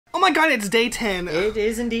my god, it's day 10. It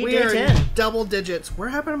is indeed we day are 10. In double digits. Where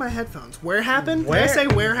happened to my headphones? Where happened? Did I say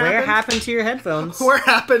where happened? Where happened to your headphones? Where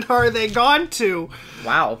happened are they gone to?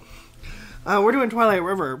 Wow. We're doing Twilight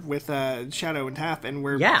River with Shadow and Taff, and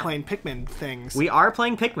we're playing Pikmin things. We are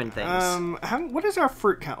playing Pikmin things. What does our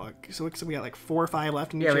fruit count look? So we got like 4 or 5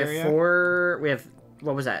 left in each area? We have 4... We have...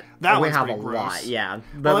 What was that? That we have a gross. lot, yeah.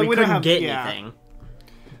 But we couldn't get anything.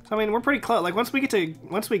 So, I mean, we're pretty close. Like, once we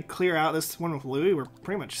clear out this one with Louie, we're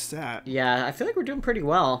pretty much set. Yeah, I feel like we're doing pretty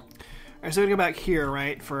well. Alright, so we go back here,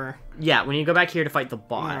 right, for... Yeah, when you go back here to fight the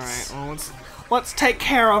boss. Alright, well, let's take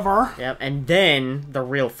care of her. Yep, and then the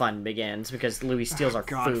real fun begins, because Louie steals our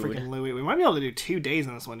God, food. freaking Louie. We might be able to do 2 days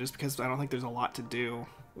on this one, just because I don't think there's a lot to do.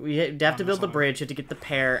 We have to build the bridge, we have to get the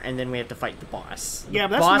pear, and then we have to fight the boss. Yeah, but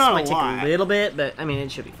the that's boss not might a lot. take a little bit, but, I mean,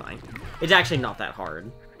 it should be fine. It's actually not that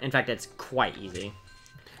hard. In fact, it's quite easy.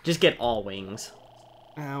 Just get all wings.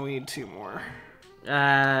 We need 2 more.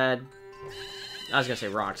 I was gonna say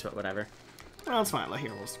rocks, but whatever. Well, it's fine.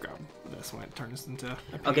 Here, we'll just grab this when it turns into...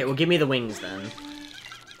 Okay, well, give me the wings, then.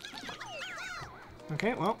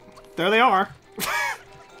 Okay, well, there they are.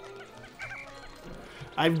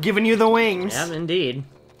 I've given you the wings. Yeah, indeed.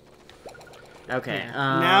 Okay,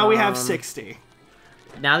 now we have 60.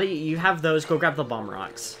 Now that you have those, go grab the bomb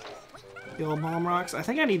rocks. Yellow bomb rocks? I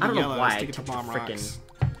think I need the yellows to get the bomb rocks.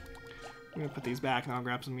 I'm gonna put these back and I'll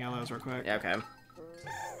grab some yellows real quick. Yeah, okay.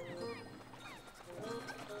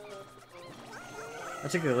 I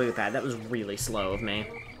took the lily pad. That was really slow of me.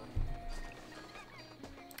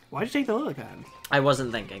 Why'd you take the lily pad? I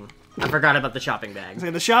wasn't thinking. I forgot about the shopping bag.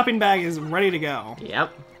 Okay, the shopping bag is ready to go.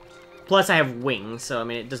 Yep. Plus, I have wings, so I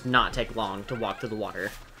mean, it does not take long to walk to the water.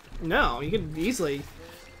 No, you could easily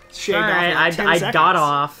shave off Alright, like 10 I seconds. got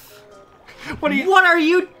off. What are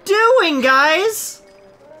you doing, guys?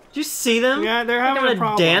 Did you see them? Yeah, they're having a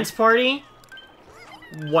problem. Dance party?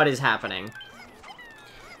 What is happening?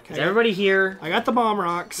 Okay. Is everybody here? I got the bomb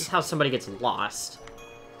rocks. This is how somebody gets lost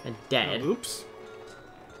and dead. Oh, oops.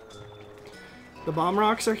 The bomb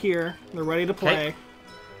rocks are here. They're ready to play. Okay.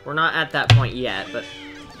 We're not at that point yet, but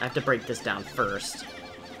I have to break this down first.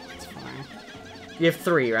 It's fine. You have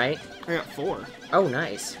 3, right? I got 4. Oh,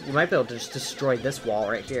 nice. You might be able to just destroy this wall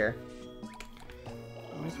right here.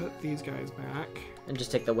 Let me put these guys back. And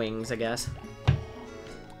just take the wings, I guess.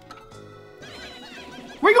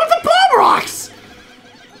 Where you going with the bomb rocks?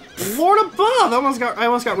 Lord above! I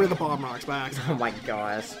almost got rid of the bomb rocks back. Oh my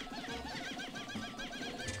gosh.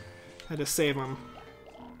 Had to save them.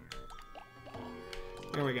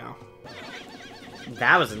 There we go.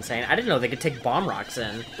 That was insane. I didn't know they could take bomb rocks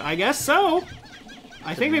in. I guess so.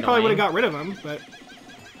 I think they probably would have got rid of them, but...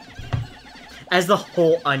 As the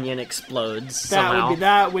whole onion explodes somehow.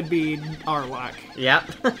 That would be our luck. Yep.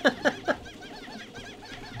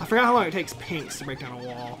 I forgot how long it takes pinks to break down a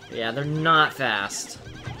wall. Yeah, they're not fast.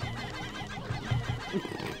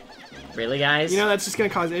 Really, guys? You know, that's just gonna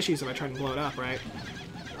cause issues if I try and blow it up, right?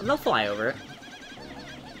 They'll fly over it.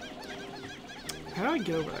 How do I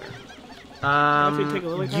get over there?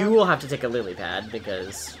 You will have to take a lily pad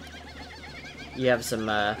because you have some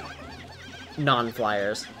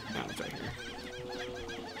non-flyers. Oh, it's right here.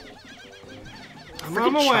 I'm Freaking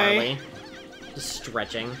on my way. Charlie. Just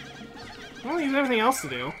stretching. Well, you have everything else to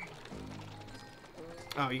do.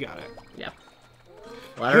 Oh, you got it. Yep.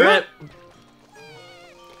 Let her rip.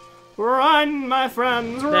 Run, my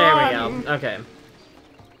friends, run! There we go. Okay.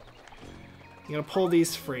 You gotta pull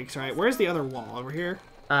these freaks, right? Where's the other wall? Over here?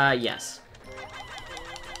 Yes.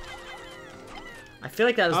 I feel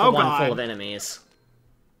like that is the one full of enemies.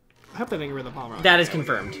 I hope they didn't get rid of the bomb rock. That is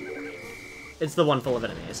confirmed. It's the one full of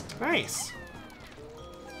enemies. Nice.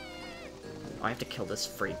 Oh, I have to kill this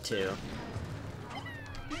freak, too.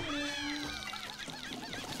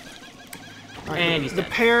 Right, And he's the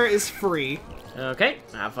dead. pear is free. Okay,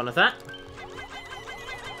 have fun with that.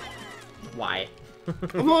 Why?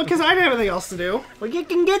 Well, because I didn't have anything else to do. Well, you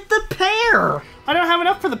can get the pear! I don't have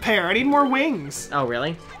enough for the pear. I need more wings. Oh,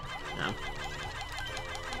 really? No.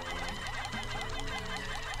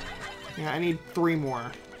 Yeah, I need 3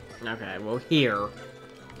 more. Okay, well, here.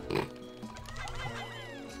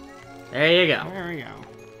 There you go. There we go.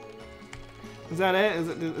 Is that it?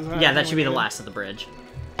 Is that Yeah, that should be the last of the bridge.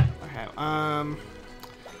 Okay,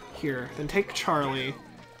 here. Then take Charlie.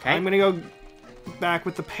 Okay. I'm gonna go back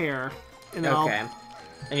with the pear. And then Okay.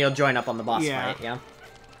 And you'll join up on the boss Yeah. fight, yeah?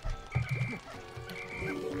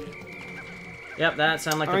 Yep, that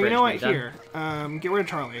sounds like the you bridge know what? being done. Here. Get rid of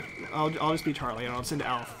Charlie. I'll just be Charlie, and I'll send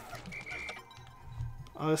Elf.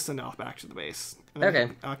 I'll just send Elf back to the base. And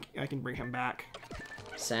then I can bring him back.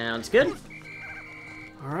 Sounds good.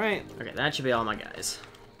 Alright. Okay, that should be all my guys.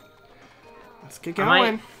 Let's get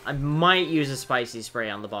going. I might use a spicy spray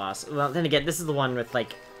on the boss. Well, then again, this is the one with,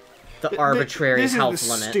 like, the arbitrary health this is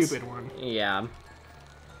the limits. stupid one. Yeah.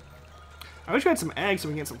 I wish we had some eggs so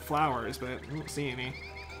we can get some flowers, but I don't see any.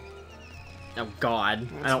 Oh God,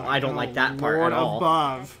 I don't like that part Lord at all.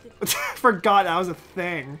 above. Forgot that was a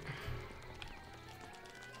thing.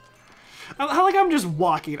 I like I'm just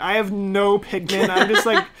walking. I have no Pikmin. I'm just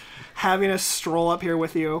like having a stroll up here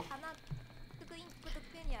with you.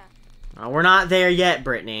 Oh, we're not there yet,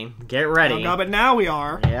 Brittany. Get ready. Oh, no, but now we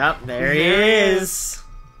are. Yep, there he is.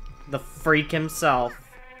 The freak himself.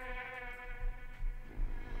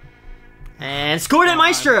 And Scornet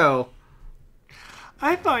Maestro!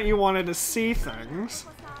 I thought you wanted to see things.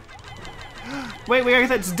 Wait,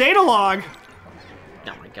 that's data log!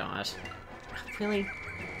 Oh my gosh. Really?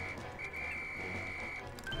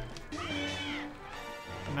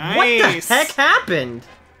 Nice! What the heck happened?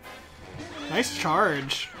 Nice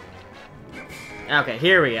charge. Okay,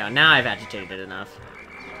 here we go. Now I've agitated it enough.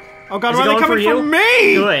 Oh God, why are they coming for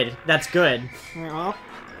me? Good. That's good. Alright, well.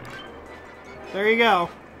 There you go.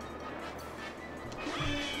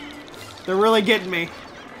 They're really getting me.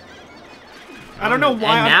 I don't know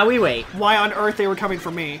why. And now we wait. Why on earth they were coming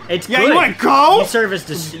for me? It's yeah, good. You want to go? You serve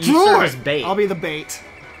as bait. I'll be the bait.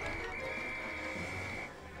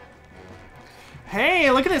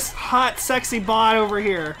 Hey, look at this hot, sexy bot over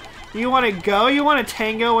here. You want to go? You want to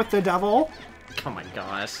tango with the devil? Oh my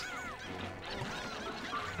gosh.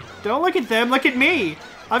 Don't look at them. Look at me.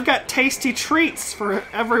 I've got tasty treats for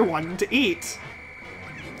everyone to eat.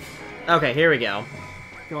 Okay, here we go.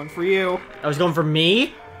 Going for you. I was going for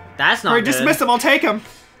me? That's not good. Dismiss him. I'll take him.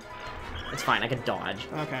 It's fine. I can dodge.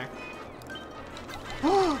 Okay.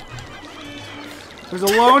 There's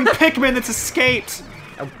a lone Pikmin that's escaped.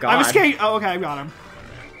 Oh God. I've escaped. Oh, okay. I got him.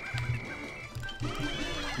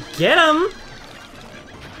 Get him!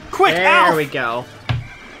 Quick, There we go.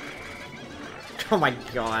 Oh my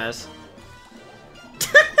gosh.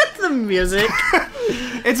 The music.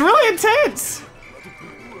 It's really intense.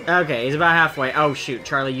 Okay, he's about halfway. Oh shoot,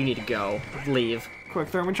 Charlie, you need to go. Leave. Quick,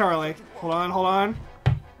 throw him in Charlie. Hold on.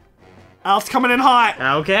 Alf's coming in hot.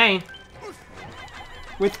 Okay.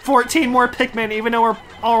 With 14 more Pikmin, even though we're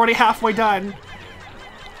already halfway done.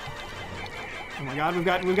 Oh my God,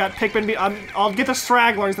 we've got Pikmin. I'll get the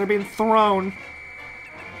stragglers that are being thrown.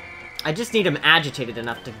 I just need him agitated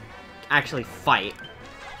enough to actually fight.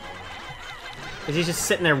 Because he's just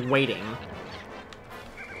sitting there waiting.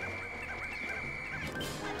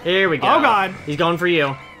 Here we go. Oh God. He's going for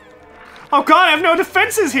you. Oh God, I have no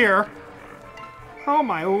defenses here. Oh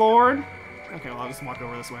my Lord. Okay, well I'll just walk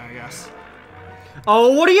over this way, I guess.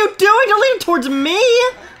 Oh, what are you doing? Don't lean towards me!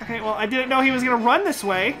 Okay, well I didn't know he was gonna run this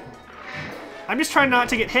way. I'm just trying not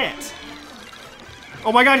to get hit.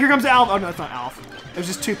 Oh my God, here comes Alf. Oh no, it's not Alf. It was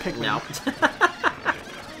just two Pikmin. No.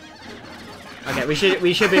 Okay, we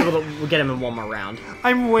should be able to get him in one more round.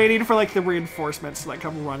 I'm waiting for like the reinforcements to like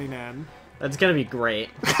come running in. That's gonna be great.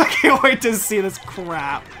 I can't wait to see this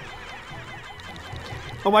crap.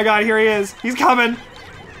 Oh my God, here he is. He's coming.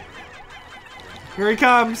 Here he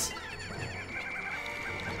comes.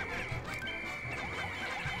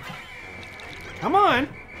 Come on.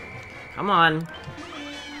 Come on.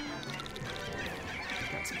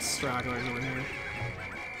 Got some stragglers over here.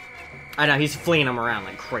 I know, he's fleeing him around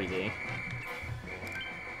like crazy.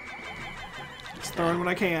 Just throwing what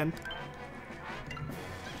I can.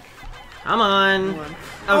 Come on. Okay,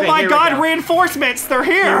 Oh my God, reinforcements! They're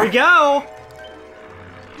here! Here we go!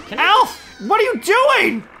 Alf! What are you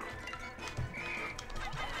doing?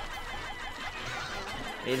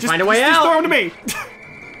 Need to find a way out! Just throw him to me!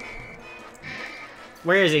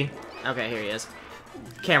 Where is he? Okay, here he is.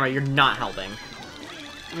 Camera, you're not helping.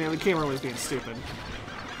 Yeah, the camera was being stupid.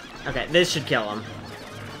 Okay, this should kill him.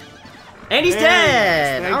 And he's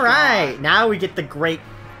dead! Alright, now we get the great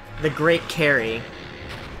carry.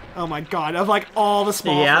 Oh my God, of like all the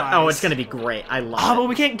small fries. Oh, it's gonna be great. I love it. Oh, but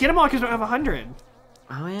we can't get them all because we don't have 100.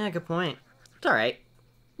 Oh yeah, good point. It's alright.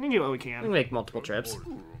 We can get what we We can can. make multiple trips.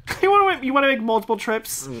 You want to make multiple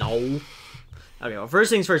trips? No. Okay, well, first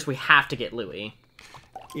things first, we have to get Louie.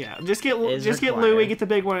 Yeah, just get required. Louie, get the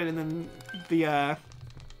big one, and then the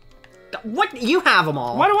What? You have them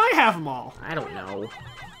all. Why do I have them all? I don't know.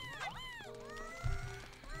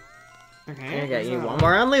 Okay. I got you one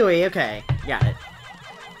more on Louie. Okay, got it.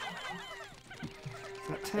 Is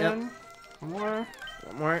that 10? Yep. One more.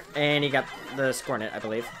 One more, and you got the Scornet, I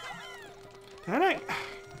believe. Can I?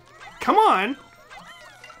 Come on!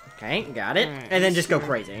 Okay, got it. Alright, and then just go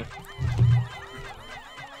crazy.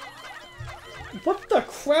 What the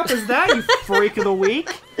crap is that, you freak of the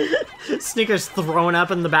week? Sneaker's thrown up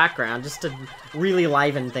in the background just to really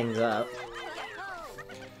liven things up.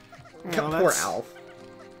 Yeah, well, poor Alf.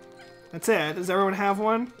 That's it. Does everyone have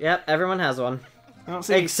one? Yep, everyone has one. I don't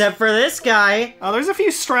see except for this guy. Oh, there's a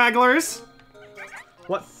few stragglers.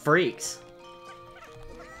 What freaks?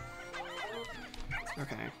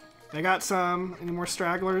 Okay. I got some. Any more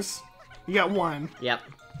stragglers? You got one. Yep.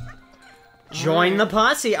 Join the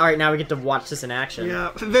posse. All right, now we get to watch this in action.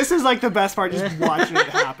 Yeah, this is like the best part, just watching it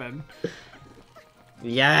happen.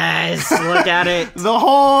 Yes, look at it. The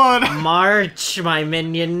horde! March, my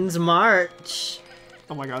minions, march.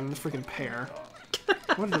 Oh my god, and the freaking pear.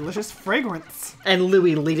 What a delicious fragrance. And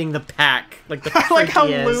Louis leading the pack. Like the I like how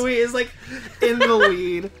is. Louis is like in the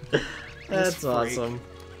lead. That's awesome.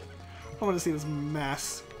 I want to see this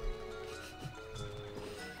mess.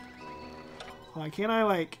 Hold on, can't I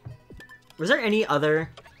like... Was there any other...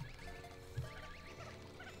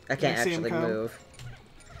 I can't see actually him come? move.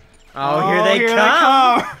 Oh, here they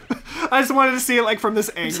come! I just wanted to see it like from this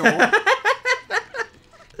angle.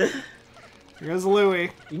 Here goes Louis.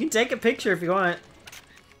 You can take a picture if you want.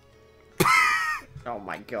 Oh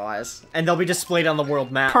my gosh. And they'll be displayed on the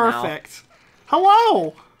world map Perfect. Now.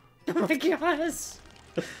 Hello! Oh my gosh.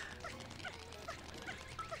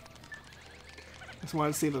 Just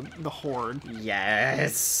wanted to see the horde.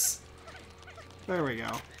 Yes. There we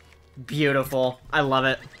go. Beautiful. I love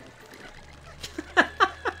it.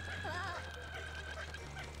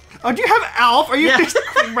 Oh, do you have Alf? Are you just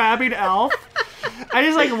grabbing Alf? I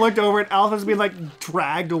just like looked over and Alf was being like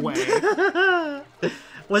dragged away.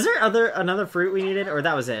 Was there another fruit we needed, or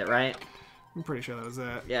that was it, right? I'm pretty sure that was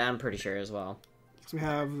it. Yeah, I'm pretty sure as well. So we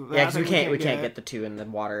have that. Yeah, because we can't get the two in the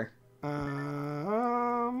water.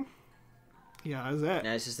 Yeah, that's it.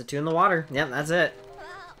 Yeah, it's just the two in the water. Yep, that's it.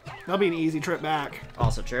 That'll be an easy trip back.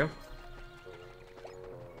 Also true.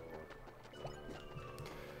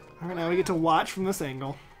 Alright, now we get to watch from this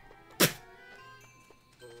angle.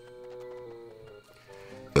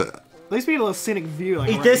 At least we get a little scenic view. Like,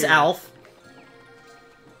 Eat right this, here. Alf.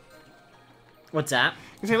 What's that?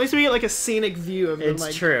 At least we get like a scenic view of them, It's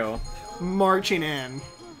like, true. marching in.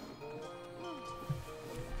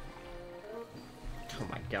 Oh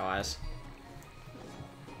my gosh.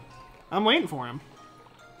 I'm waiting for him.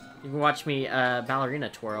 You can watch me ballerina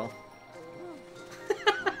twirl.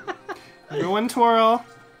 Everyone twirl.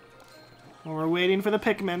 While we're waiting for the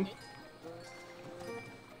Pikmin.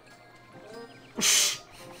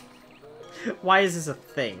 Why is this a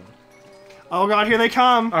thing? Oh god, here they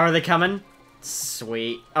come! Are they coming?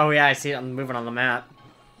 Sweet. Oh yeah, I see it. I'm moving on the map.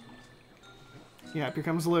 Yeah, here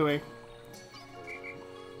comes Louis.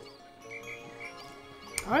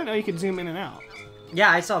 I didn't know you could zoom in and out. Yeah,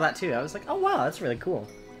 I saw that too. I was like, oh wow, that's really cool.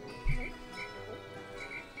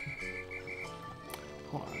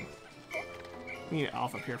 Hold on. We need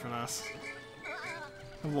Alpha up here for this.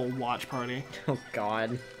 A little watch party. Oh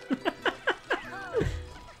god.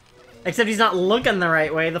 Except he's not looking the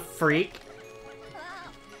right way, the freak.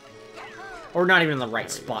 Or not even in the right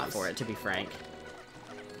spot for it, to be frank.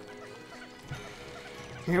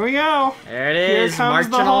 Here we go! There it is,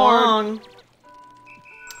 marching along.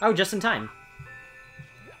 Oh, just in time.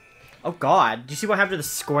 Oh god, do you see what happened to the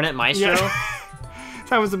Scornet Maestro? Yeah.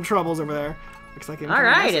 Having some troubles over there. Looks like an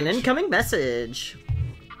Alright, an incoming message.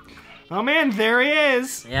 Oh man, there he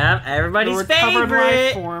is! Yep, everybody's the recovered life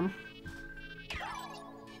favorite. form.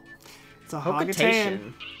 It's a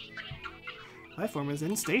Hogatation. Life form is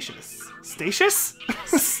in stasis. Stasis?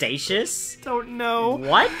 Stasis? Don't know.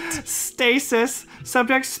 What? Stasis.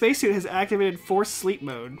 Subject's spacesuit has activated forced sleep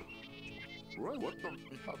mode. You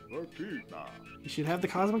should have the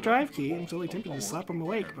cosmic drive key. I'm totally tempted to slap him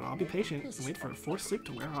awake, but I'll be patient and wait for forced sleep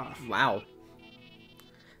to wear off. Wow.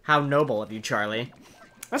 How noble of you, Charlie.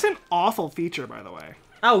 That's an awful feature, by the way.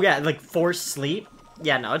 Oh yeah, like forced sleep?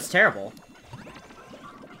 Yeah, no, it's terrible.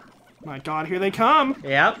 My god, here they come!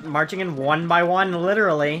 Yep, marching in one by one,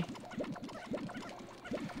 literally.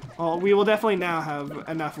 Well, we will definitely now have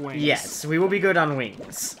enough wings. Yes, we will be good on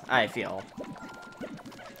wings, I feel.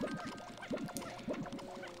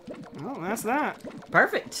 Well, that's that.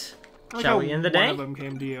 Perfect. Like Shall we end the day? One of them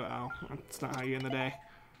came to you. Oh, that's not how you end the day.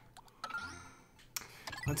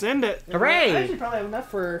 Let's end it. Hooray! I actually probably have enough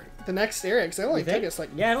for the next area, because it only took us like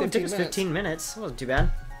 15 it only took us minutes. 15 minutes. It wasn't too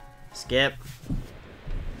bad. Skip.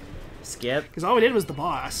 Skip. Because all we did was the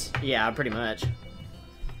boss. Yeah, pretty much.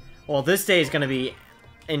 Well, this day is going to be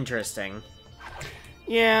interesting.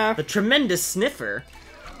 Yeah. The tremendous sniffer.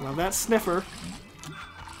 Love that sniffer.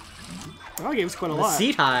 Oh, it gave us quite a The lot.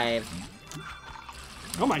 seed hive.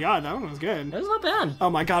 Oh my god, that one was good. That was not bad. Oh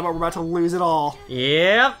my god, but we're about to lose it all.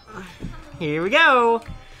 Yep. Here we go.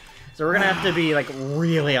 So we're gonna have to be like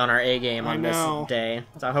really on our A game on this day.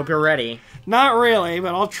 So I hope you're ready. Not really,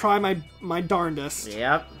 but I'll try my darndest.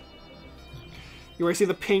 Yep. You already see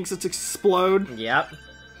the pinks just explode? Yep.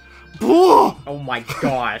 Oh my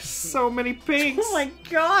gosh. So many pinks. Oh my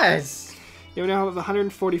gosh. You now have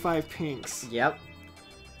 145 pinks. Yep.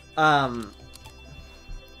 We'll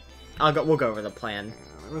go over the plan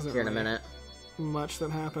here in a minute. Much that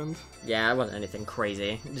happened. Yeah, it wasn't anything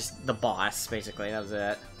crazy. Just the boss, basically. That was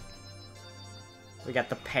it. We got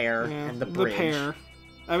the pear and the bridge. The pear.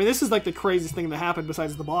 I mean, this is like the craziest thing that happened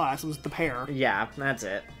besides the boss. Was the pear. Yeah, that's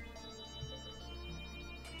it.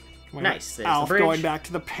 Nice. There's Alf the bridge. going back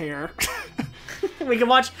to the pear. we can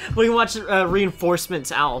watch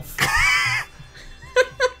reinforcements Alf.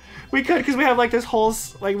 We could, because we have like this whole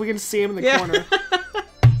we can see him in the corner.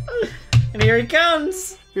 And here he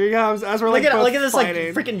comes. Here he comes. As we're like look at this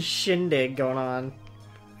fighting. like freaking shindig going on.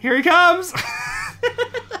 Here he comes.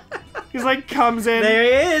 He's like comes in. There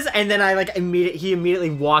he is, and then he immediately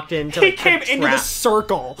walked into. He came into the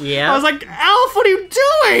circle. Yeah. I was like, Alf, what are you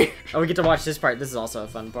doing? Oh, we get to watch this part. This is also a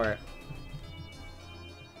fun part.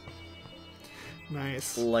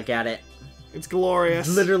 Nice. Look at it. It's glorious.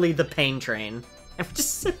 Literally the pain train. And we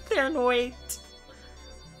just sit there and wait.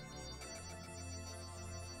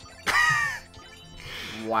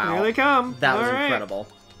 Wow. Here they come. That was incredible.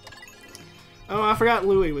 Oh, I forgot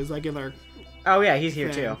Louie was like in there. Oh yeah, he's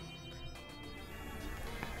here too.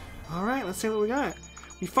 Alright, let's see what we got.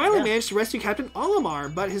 We finally managed to rescue Captain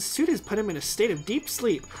Olimar, but his suit has put him in a state of deep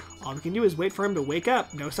sleep. All we can do is wait for him to wake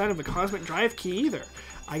up. No sign of a cosmic drive key either.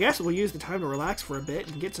 I guess we'll use the time to relax for a bit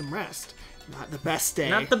and get some rest. Not the best day.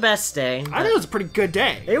 Not the best day. I think it was a pretty good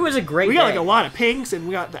day. It was a great day. We got like a lot of pinks and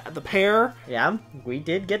we got the pear. Yeah, we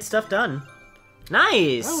did get stuff done.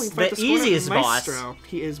 Nice! Oh, the easiest boss. Maestro.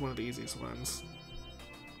 He is one of the easiest ones.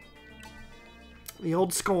 The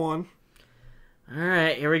old Scorn.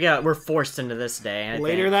 Alright, here we go. We're forced into this day.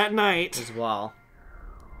 Later that night. As well.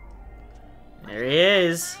 There he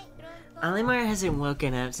is. Olimar hasn't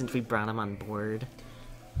woken up since we brought him on board.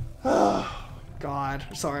 Oh, God.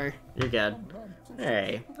 Sorry. You're good.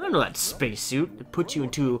 Hey, I know that spacesuit. It puts you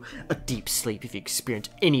into a deep sleep if you experience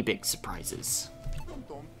any big surprises.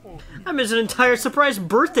 I missed an entire surprise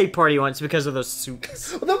birthday party once because of those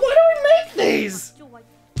suits. Well, then why do we make these?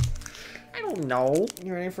 I don't know.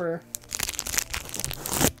 You ready for...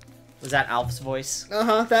 Was that Alf's voice?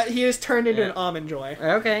 Uh-huh. That he is turned into an almond joy.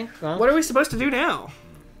 Okay. Well. What are we supposed to do now?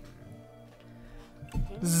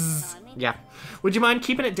 Zzz. Yeah. Would you mind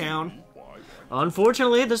keeping it down?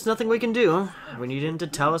 Unfortunately, there's nothing we can do. We need him to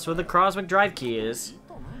tell us where the cosmic drive key is.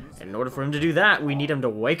 And in order for him to do that, we need him to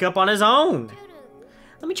wake up on his own.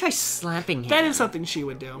 Let me try slapping him. That is something she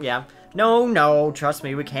would do. Yeah. No, trust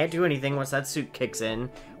me, we can't do anything once that suit kicks in. We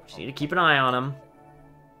just need to keep an eye on him.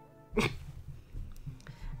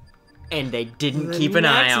 And they didn't keep an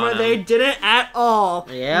eye on him. They didn't at all.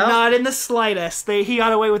 Yeah. Not in the slightest. He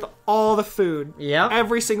got away with all the food. Yeah.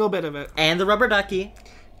 Every single bit of it. And the rubber ducky.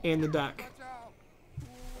 And the duck.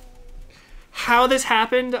 How this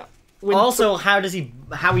happened... Also, how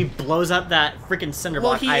he blows up that freaking cinder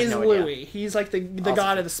block? Well, he is Louie. Idea. He's like the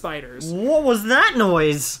god of the spiders. What was that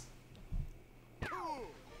noise?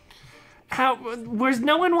 How? Where's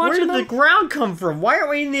no one watching? Where did the ground come from? Why are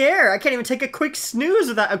we in the air? I can't even take a quick snooze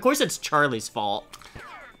of that. Of course, it's Charlie's fault.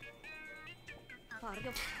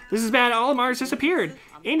 This is bad. Olimar's disappeared,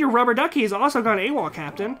 and your rubber ducky has also gone AWOL,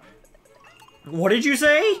 Captain. What did you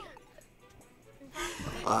say?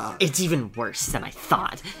 It's even worse than I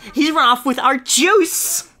thought. He's run off with our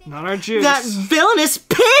juice! Not our juice. That villainous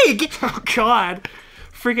pig! Oh, God.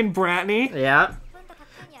 Freaking Bratney. Yeah.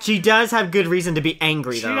 She does have good reason to be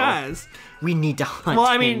angry, though. She does. We need to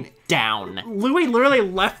hunt him down. Louie literally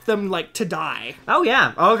left them, like, to die. Oh,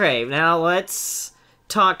 yeah. Okay, now let's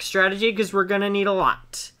talk strategy, because we're gonna need a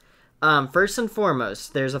lot. First and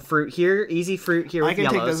foremost, there's a fruit here, easy fruit here with yellows.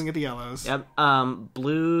 I can take those and get the yellows. Yep.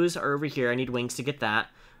 Blues are over here. I need wings to get that.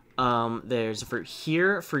 There's a fruit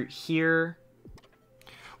here.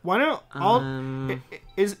 Why don't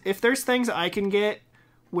if there's things I can get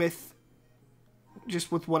with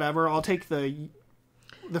whatever, I'll take the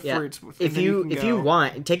fruits. If you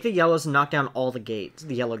want, take the yellows and knock down all the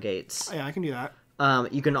yellow gates. Yeah, I can do that.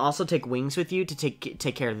 You can also take wings with you to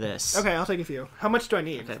take care of this. Okay, I'll take a few. How much do I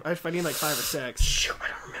need? Okay. If I need like 5 or 6. Shoot, I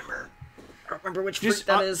don't remember. I don't remember which fruit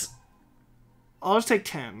that is. I'll just take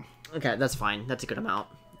 10. Okay, that's fine. That's a good amount.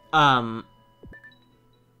 I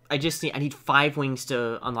need 5 wings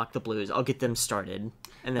to unlock the blues. I'll get them started.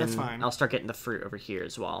 And then that's fine. I'll start getting the fruit over here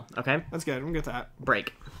as well. Okay? That's good. I'm good with that.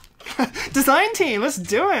 Break. Design team, let's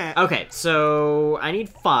do it! Okay, so I need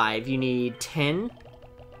 5. You need 10.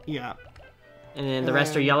 Yeah. And then the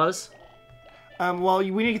rest are yellows? Well,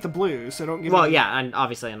 we need to get the blues, so don't give me... Well, yeah, and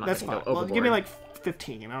obviously I'm not going to go overboard. Well, give me like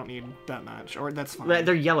 15. I don't need that much. Or that's fine.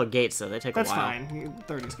 They're yellow gates, though. They take a while. That's fine.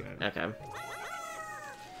 30's good. Okay.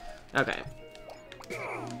 Okay.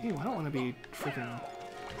 Ew, I don't want to be freaking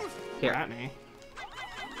Here. at me.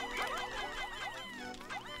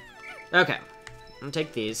 Okay. I'm gonna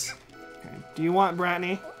take these. Okay. Do you want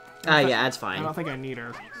Bratney? Yeah, that's I fine. don't think I need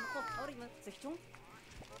her.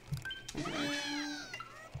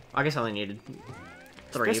 I guess I only needed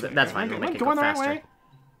 3, This but way, that's right? fine. We'll Am I make it go going the right faster.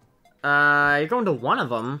 way? You're going to one of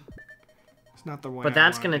them, It's not the way. but I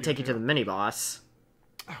that's wanted gonna to take you do. to the mini boss.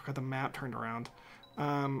 Oh, got the map turned around.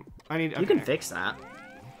 I need. You can okay. fix that.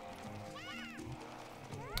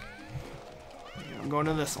 Yeah, I'm going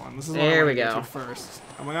to this one. This is what There I we wanna go. to first.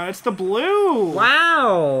 Oh my god, it's the blue.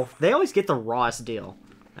 Wow! They always get the rawest deal,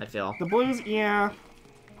 I feel. The blues, yeah.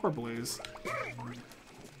 Poor blues.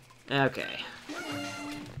 Okay.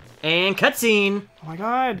 And cutscene! Oh my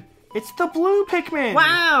god, it's the blue Pikmin.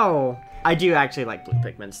 Wow! I do actually like blue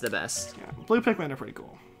Pikmin's the best. Yeah, blue Pikmin are pretty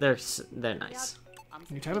cool. They're nice.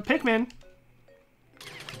 New type of Pikmin.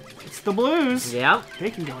 It's the blues. Yep.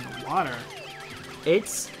 They can go in the water.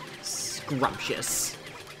 It's scrumptious.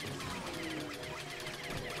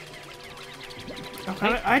 Okay.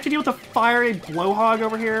 I have to deal with a fiery blowhog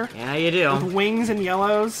over here Yeah, you do. with wings and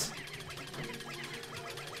yellows.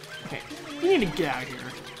 Okay, you need to get out of here.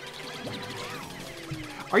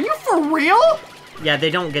 Are you for real? Yeah, they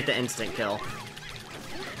don't get the instant kill.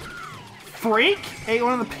 Freak ate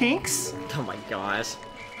one of the pinks. Oh my gosh.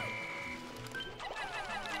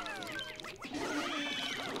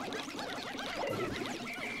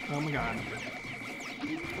 Oh my god.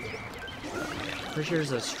 Pretty sure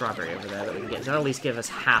there's a strawberry over there that we can get. That'll at least give us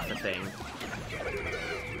half a thing.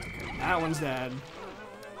 That one's dead.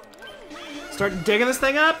 Start digging this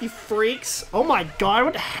thing up, you freaks. Oh my god,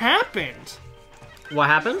 what happened? What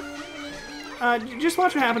happened? Just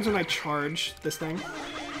watch what happens when I charge this thing.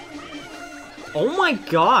 Oh my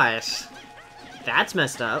gosh. That's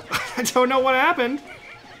messed up. I don't know what happened.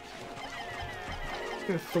 I'm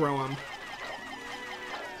gonna throw them.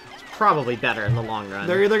 Probably better in the long run.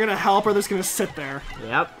 They're either gonna help or they're just gonna sit there.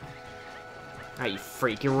 Yep. Alright, you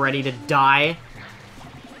freak. You ready to die?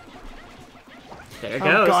 There it Oh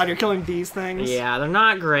goes. god, you're killing these things. Yeah, they're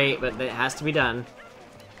not great, but it has to be done.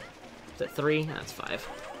 Is it 3? That's 5.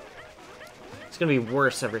 It's gonna be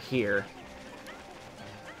worse over here.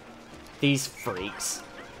 These freaks.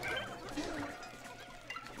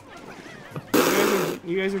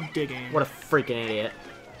 You guys are digging. What a freaking idiot.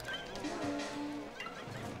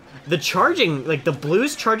 The charging, like the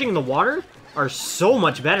blues charging in the water, are so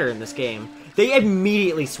much better in this game. They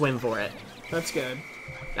immediately swim for it. That's good.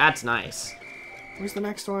 That's nice. Where's the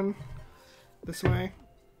next one? This way?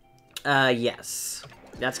 Yes.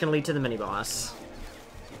 That's gonna lead to the mini boss.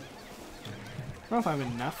 I don't know if I have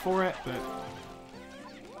enough for it, but...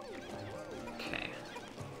 Okay.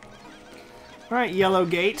 Alright, yellow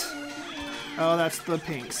gate. Oh, that's the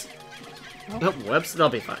pinks. Oh, whoops, they'll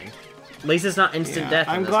be fine. At least it's not instant death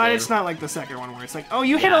in I'm this glad game. it's not like the second one where it's like, oh,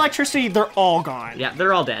 you hit Yeah. electricity, they're all gone. Yeah,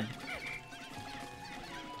 they're all dead.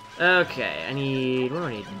 Okay, I need... What do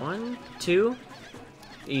I need? 1? 2?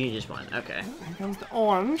 You need just 1. Okay. Here comes the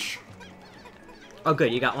orange. Oh,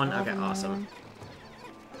 good, you got 1? Okay, awesome.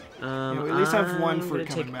 we at least have one I'm fruit gonna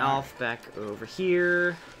coming take back. Alf back over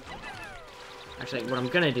here. Actually, what I'm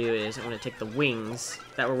gonna do is I'm gonna take the wings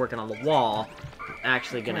that were working on the wall.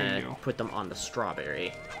 Actually There gonna you go. put them on the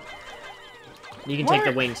strawberry. You can take the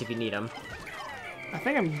What? wings if you need them. I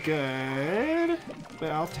think I'm good,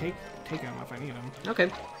 but I'll take them if I need them.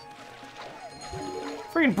 Okay.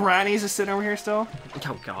 Freaking Bratney's just sitting over here still.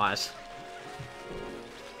 Oh gosh.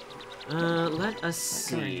 Let us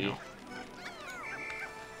There you see. go.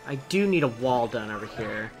 I do need a wall done over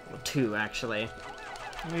here. Well, 2 actually.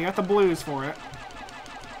 Well, you got the blues for it.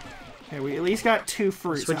 Okay, we at least got 2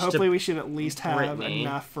 fruits, so Switch to hopefully we should at least have Brittany.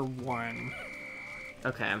 enough for 1.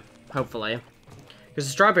 Okay, hopefully. Because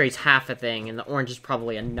the strawberry's half a thing, and the orange is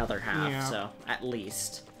probably another half, Yeah. so at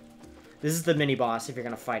least. This is the mini boss if you're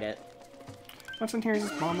gonna fight it. What's in here? Is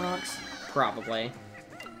this bomb rocks? Probably.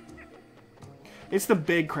 It's the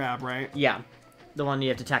big crab, right? Yeah, the one you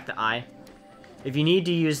have to attack the eye. If you need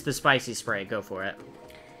to use the spicy spray, go for it.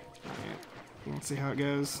 Alright. Let's see how it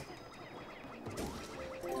goes.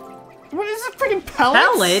 What is this, freaking pellets?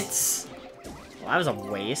 Pellets? Well, that was a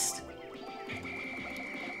waste.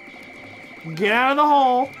 Get out of the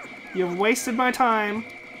hole! You've wasted my time.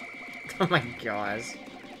 Oh my gosh.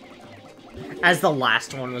 As the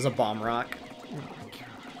last one was a bomb rock.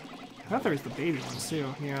 I thought there was the baby ones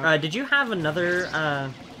too. Yeah. Did you have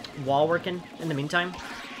another wall working in the meantime?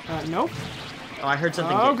 Nope. Oh, I heard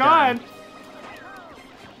something Oh get god. done.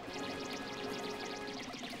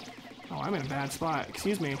 Oh, I'm in a bad spot.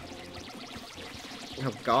 Excuse me.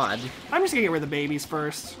 Oh god. I'm just gonna get rid of the babies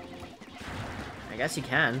first. I guess you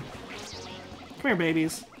can. Come here,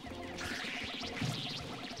 babies.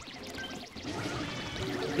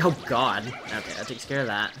 Oh god. Okay, that takes care of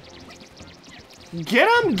that.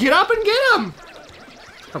 Get him! Get up and get him!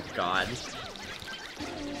 Oh god.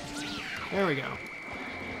 There we go.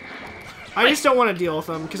 I just don't want to deal with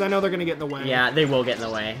them, because I know they're going to get in the way. Yeah, they will get in the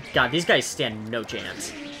way. God, these guys stand no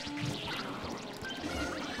chance.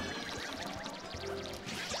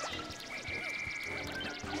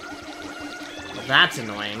 Well, that's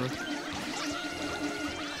annoying.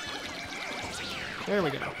 There we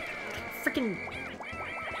go. Freaking...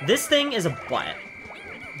 This thing is a butt.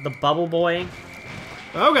 The bubble boy.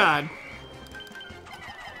 Oh god.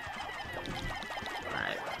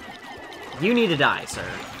 Alright. You need to die, sir.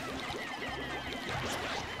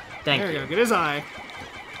 Thank There you. we go. Get his eye.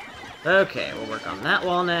 Okay, we'll work on that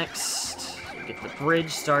wall next. Get the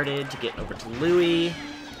bridge started to get over to Louis.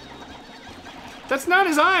 That's not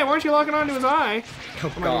his eye. Why aren't you locking onto his eye? Oh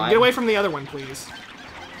Come on, god. get away from the other one, please.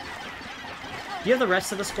 Do you have the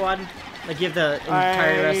rest of the squad? Like, you have the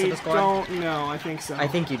entire rest of the squad? I don't know. I think so. I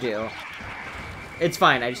think you do. It's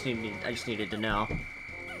fine. I just needed to know.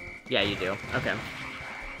 Yeah, you do. Okay.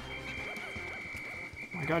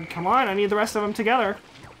 Oh my god, come on. I need the rest of them together.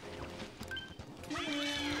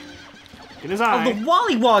 Get his eye. Oh, the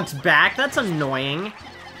Wollywog's back. That's annoying.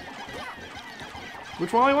 Which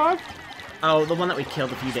Wollywog? Oh, the one that we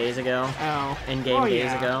killed a few days ago. Oh. In-game days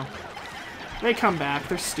yeah. ago. They come back.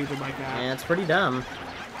 They're stupid like that. Yeah, it's pretty dumb.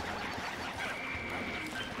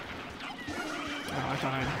 Oh, I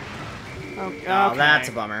thought I'd... Oh, okay. Oh, that's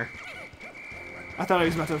a bummer. I thought I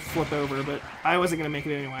was about to flip over, but I wasn't going to make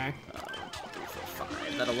it anyway. 1, 2, 3, 4,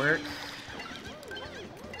 5. That'll work.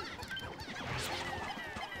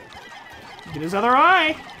 Get his other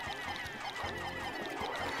eye!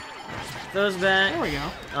 Those back. There we go.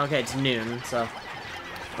 Okay, it's noon, so...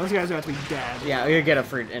 Those guys are about to be dead. Yeah, you're get a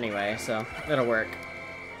fruit anyway, so it'll work.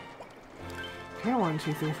 Okay, 1,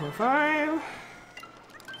 2, 3, 4, 5. 1,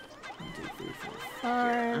 2, 3, 4,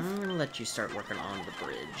 5. I'm gonna let you start working on the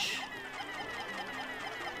bridge.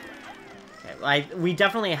 Okay, we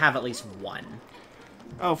definitely have at least one.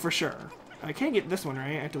 Oh, for sure. I can't get this one,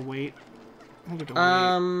 right? I have to wait. I think I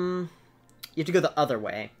have to wait. You have to go the other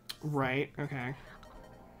way. Right, okay.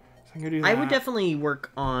 So I'm gonna do that. I would definitely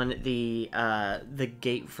work on the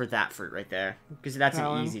gate for that fruit right there, because that's That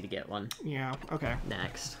an one? easy to get one. Yeah, okay.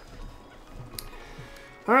 Next.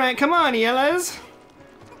 Alright, come on, yellows!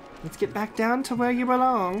 Let's get back down to where you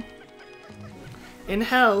belong. In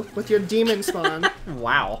hell, with your demon spawn.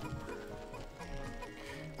 Wow.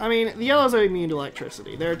 I mean, the yellows are immune to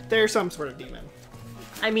electricity. They're some sort of demon.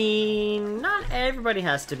 I mean, not everybody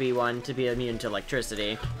has to be one to be immune to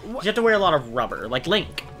electricity. You have to wear a lot of rubber, like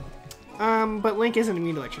Link. But Link isn't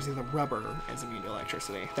immune to electricity. The rubber is immune to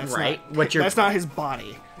electricity. That's Right. That's not his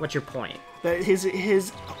body. What's your point? That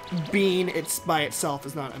his being by itself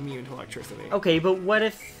is not immune to electricity. Okay, but what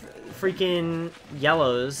if freaking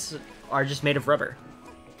yellows are just made of rubber?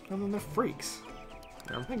 Well, then they're freaks.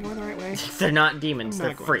 No. Am I going the right way? They're not demons, I'm they're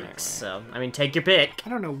not going that freaks. way. So, I mean, take your pick. I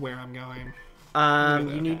don't know where I'm going.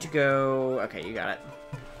 You need to go... Okay, you got it.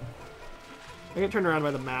 I get turned around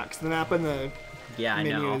by the map, 'cause the map and the Yeah, I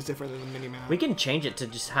menu know. is different than the mini map. We can change it to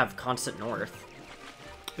just have constant north.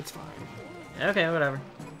 It's fine. Okay, whatever.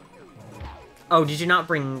 Oh, did you not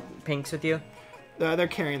bring pinks with you? They're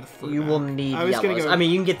carrying the fruit. You will need I was gonna yellows. go- I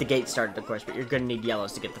mean, you can get the gate started, of course, but you're gonna need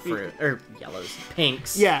yellows to get the fruit. Or yellows.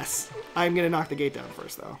 Pinks. Yes. I'm gonna knock the gate down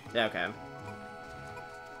first, though. Okay.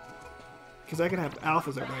 Because I can have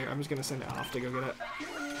alphas over there. I'm just gonna send Alf to go get it.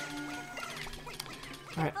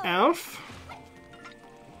 Alright, Alf.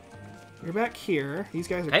 You're back here. These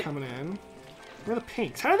guys are Okay. coming in. Where are the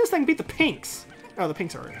pinks? How did this thing beat the pinks? Oh, the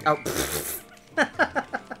pinks are already. Oh,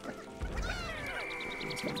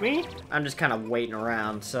 Excuse me. I'm just kind of waiting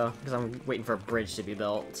around, so... Because I'm waiting for a bridge to be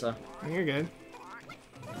built, so... You're good.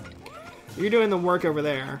 You're doing the work over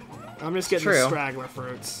there. I'm just getting the True. straggler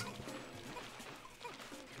fruits.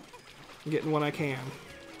 I'm getting what I can.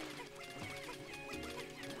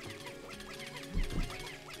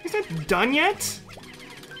 Is that done yet?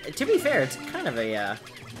 To be fair, it's kind of a,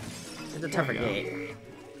 it's a tougher we go. gate.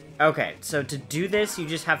 Okay, so to do this, you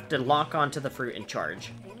just have to lock onto the fruit and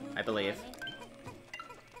charge, I believe.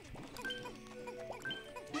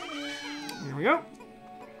 Here we go.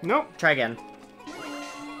 Nope. Try again.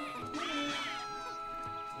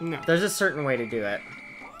 No. There's a certain way to do it.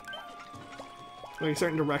 Like a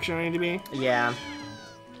certain direction I need to be. Yeah.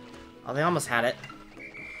 Oh, they almost had it.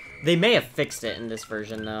 They may have fixed it in this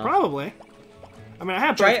version, though. Probably. I mean, I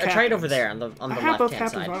have both captains. Try it over there on the I have both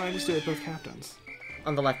left-hand captains. side. Why don't I just do it with both captains?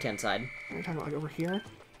 On the left-hand side. Are you talking about like over here?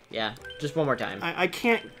 Yeah, just one more time. I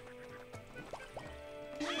can't...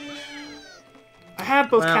 I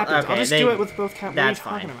have both captains. Okay, I'll just do it with both captains. That's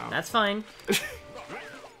what are you fine. talking about? That's fine.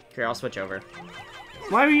 Here, I'll switch over.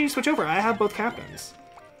 Why do you switch over? I have both captains.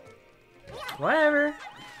 Whatever.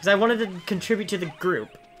 Because I wanted to contribute to the group.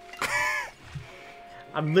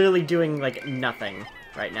 I'm literally doing, like, nothing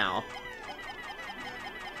right now.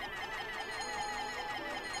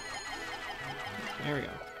 There we go.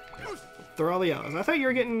 Throw all the yellows. I thought you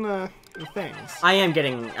were getting the things. I'm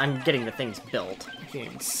getting the things built. I can't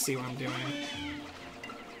even see what I'm doing.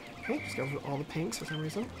 Okay, just go for all the pinks for some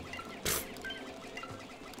reason.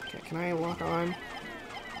 Okay, can I lock on?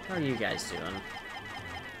 How are you guys doing?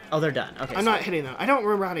 Oh, they're done. Okay. I'm not hitting them. I don't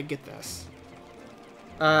remember how to get this.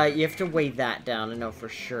 You have to weigh that down to know for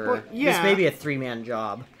sure. Well, yeah. This may be a 3-man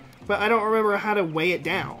job. But I don't remember how to weigh it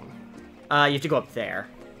down. You have to go up there.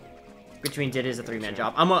 Which means it is a 3-man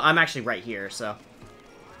job. I'm actually right here, so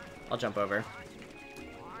I'll jump over.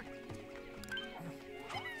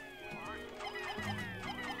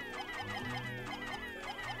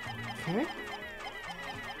 Okay.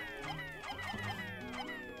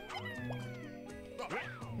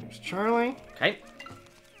 There's Charlie. Okay.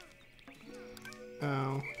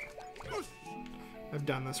 Oh. I've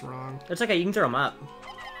done this wrong. It's okay, you can throw them up.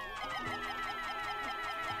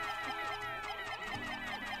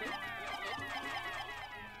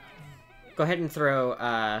 Go ahead and throw,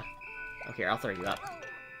 oh, here, I'll throw you up.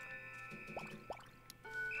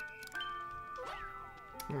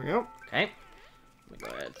 There we go. Okay. Let me go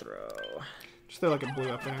ahead and throw... Just throw like a blue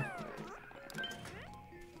up there.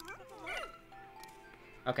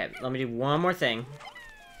 Okay, let me do one more thing.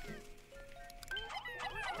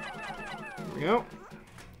 There we go.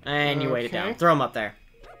 And you weight it Okay. down. Throw them up there.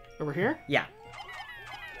 Over here? Yeah.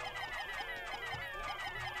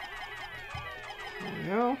 There we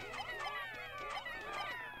go.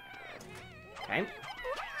 Okay.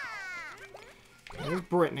 There's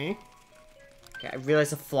Brittany. Okay, I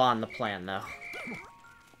realized a flaw in the plan, though.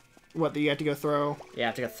 What, that you have to go throw? Yeah, I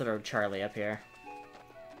have to go throw Charlie up here.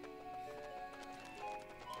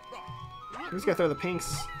 You just gotta throw the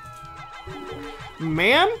pinks.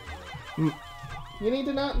 Ma'am? You need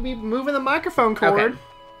to not be moving the microphone cord. Okay.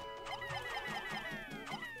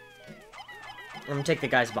 I'm gonna take the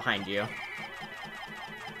guys behind you.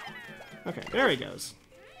 Okay, there he goes.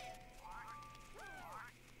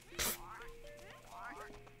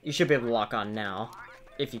 You should be able to lock on now.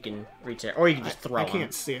 If you can reach it. Or you can just throw I them.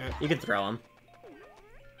 can't see it. You can throw them.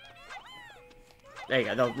 There you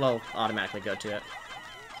go. They'll automatically go to it.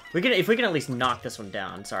 If we can at least knock this one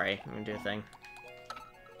down. Sorry, I'm gonna do a thing.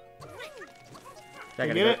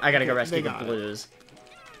 I gotta go rescue the blues.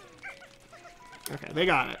 Okay, they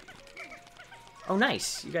got it. Oh,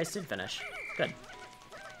 nice. You guys did finish. Good.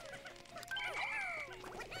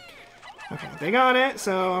 Okay, they got it,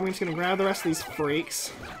 so I'm just gonna grab the rest of these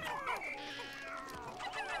freaks.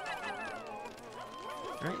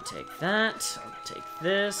 Alright, take that. I'll take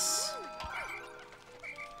this.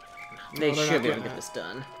 They they're should not be able to doing get this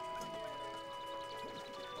done.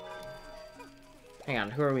 Hang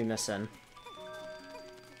on, who are we missing?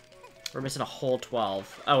 We're missing a whole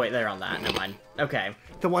 12. Oh, wait, they're on that. Never mind. Okay.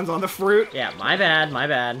 The ones on the fruit? Yeah, my bad, my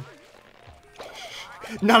bad.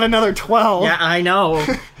 Not another 12. Yeah, I know.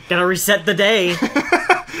 Gotta reset the day.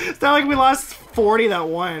 It's not like we lost 40 that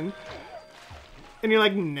one. And you're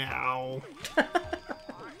like, no.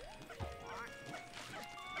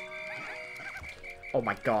 Oh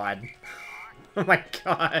my god. Oh my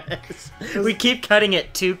god. We keep cutting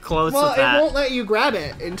it too close Well, with that. it won't let you grab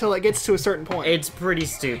it until it gets to a certain point. It's pretty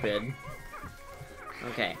stupid.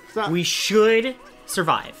 Okay. not- We should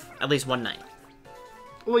survive at least one night.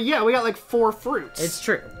 Well, yeah, we got like 4 fruits. It's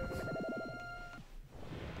true.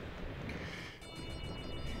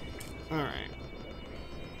 Alright.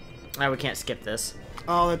 We can't skip this.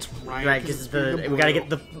 Oh, that's right. Right, because we gotta get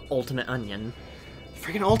the ultimate onion.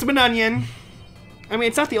 Freaking ultimate onion. I mean,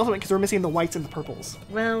 it's not the ultimate because we're missing the whites and the purples.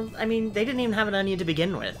 Well, I mean, they didn't even have an onion to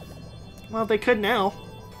begin with. Well, they could now.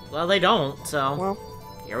 Well, they don't, so...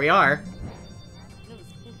 Well, here we are.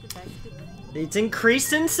 It's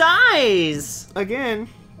increased in size! again.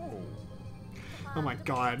 Oh my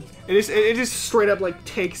god. It just straight up, like,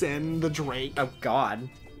 takes in the Drake. Oh god.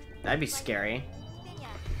 That'd be scary.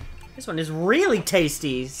 This one is really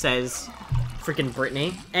tasty, says freaking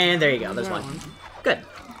Brittany. And there you go, there's one. Good.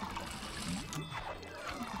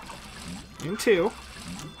 And 2.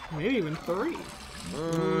 Maybe even 3.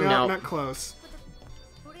 No, no. not close.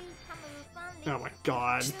 Oh my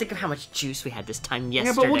god. Just think of how much juice we had this time Yeah,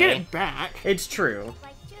 yesterday. but we'll get it back. It's true.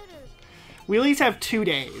 We at least have 2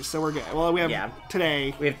 days, so we're good. Well, we have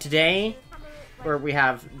today. We have today, or we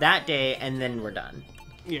have that day, and then we're done.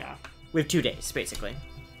 Yeah. We have 2 days, basically,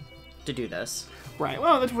 to do this. Right.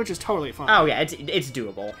 Well, which is totally fine. Oh, yeah, it's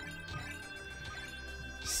doable.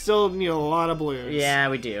 Still need a lot of blues. Yeah,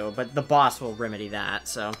 we do, but the boss will remedy that,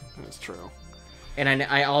 so... That's true. And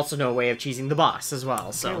I also know a way of cheesing the boss as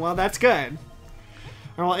well, so... Okay, well, that's good.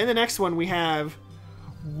 All right, well, in the next one, we have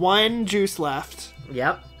 1 juice left.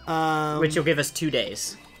 Yep. Which will give us 2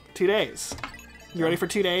 days. 2 days. You ready for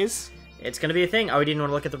 2 days? It's gonna be a thing. Oh, we didn't want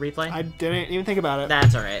to look at the replay? I didn't even think about it.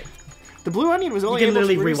 That's alright. The blue onion was only You can able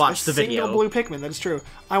to literally produce rewatch a the video. single blue Pikmin. That is true.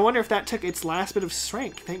 I wonder if that took its last bit of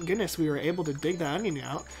strength. Thank goodness we were able to dig that onion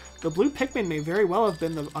out. The blue Pikmin may very well have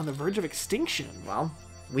been on the verge of extinction. Well,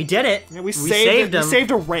 we did it. Yeah, we saved them. We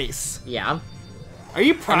saved a race. Yeah. Are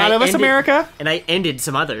you proud of us, America? And I ended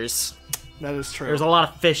some others. That is true. There's a lot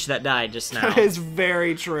of fish that died just now. That is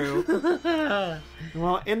very true.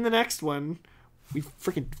 Well, in the next one, we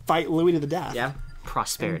freaking fight Louie to the death. Yeah.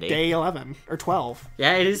 Prosperity. Day 11 or 12.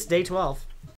 Yeah, it is day 12.